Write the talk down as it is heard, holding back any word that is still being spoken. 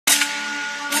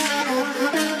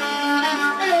Locked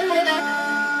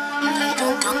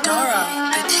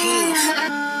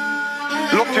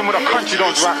in with the country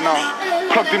dons right now.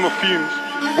 Plugged in with Fumez.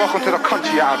 Welcome to the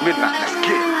country out of midnight. Let's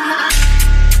get it.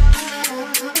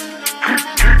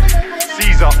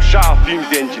 Caesar, shout out Fumez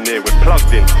the engineer. We're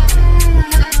plugged in.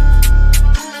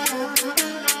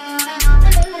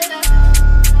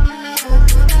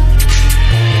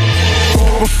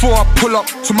 Before I pull up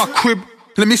to my crib,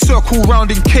 let me circle round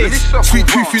in case. Sweet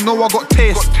tooth, you know I got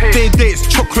taste. Day dates,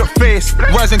 chocolate face.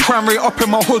 Rising crime rate up in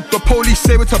my hood. The police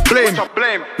say we're to blame.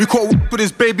 We caught with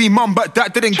his baby mum, but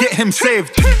that didn't get him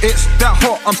saved. It's that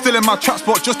hot, I'm still in my trap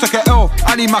spot. Just took an L,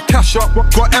 I need my cash up.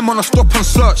 Got M on a stop and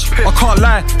search. I can't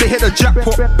lie, they hit the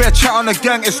jackpot. Bare chat on the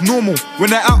gang, it's normal. When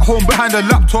they're at home behind the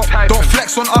laptop. Don't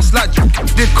flex on us like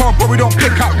did car, but we don't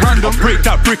pick out random. Break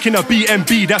that brick in a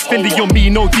BMB, that's Fendi on me,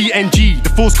 no DNG. The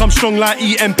force comes strong like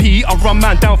EMP. I run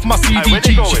man down for my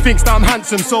CDG. She thinks that I'm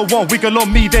handsome, so one wiggle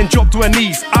on me, then drop to her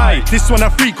knees. Aye, this one I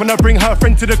freak when I bring her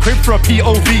friend to the crib for a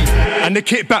POV. And the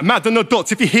kit back mad on the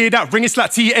dots. If you hear that ring, it's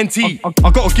like TNT.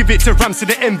 I gotta give it to Remz, to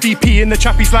the MVP. In the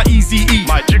trappies like Eazy-E.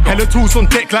 Hella tools on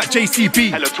deck like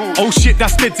JCB. Oh shit,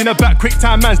 that's feds in the back. Quick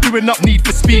time man's doing up need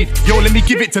for speed. Yo, let me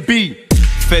give it to B.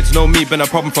 Feds know me, been a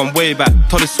problem from way back.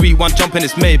 Told the sweet one jump in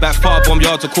his Maybach. Fire bomb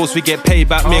yards, of course we get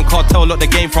payback. Me and Cartel lock the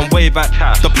game from way back.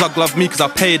 The plug love me cause I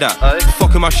pay that.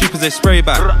 Fucking my sheep cause they spray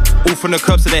back. All from the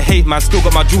curb so they hate man. Still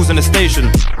got my jewels in the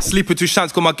station. Sleep with two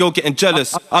shants, got my girl getting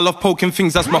jealous. I love poking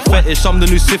things, that's my fetish. I'm the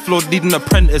new Sith Lord, need an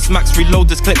apprentice. Max reload,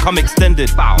 this clip come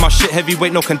extended. My shit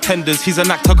heavyweight, no contenders. He's an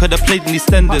actor, could have played in these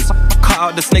stenders. Cut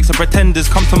out the snakes and pretenders.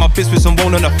 Come to my bits with some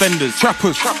well-known offenders.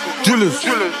 Trappers, drillers,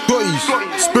 dotties,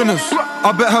 spinners.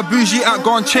 I bet her bougie act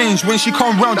gon' change when she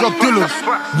come round drug dealers.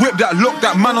 Whip that, lock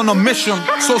that man on a mission.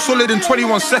 So solid in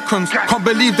 21 seconds. Can't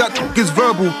believe that is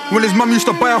verbal. When his mum used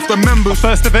to buy off the members.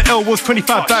 First ever L was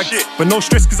 25 bags. But no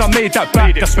stress cause I made that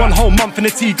back. That's one whole month in the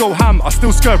T go ham. I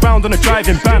still skirt round on a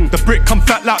driving van. The brick come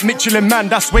fat like Mitchell and man.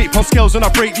 That's weight on scales when I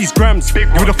break these grams. You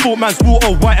would've thought man's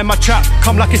water white in my trap.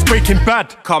 Come like it's breaking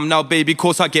bad. Come now baby,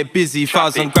 course I get busy.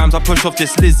 1,000 grams I push off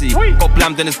this Lizzie. Got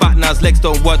blammed in his back now his legs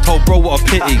don't work. Told bro what a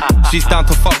pity. She's down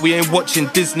to fuck, we ain't watching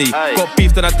Disney. Got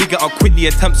beef then I dig it up quickly.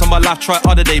 Attempts on my life, try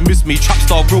harder, they miss me.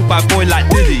 Trapstar, real bad boy like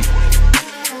Diddy.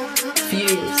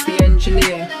 Fumez the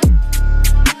engineer.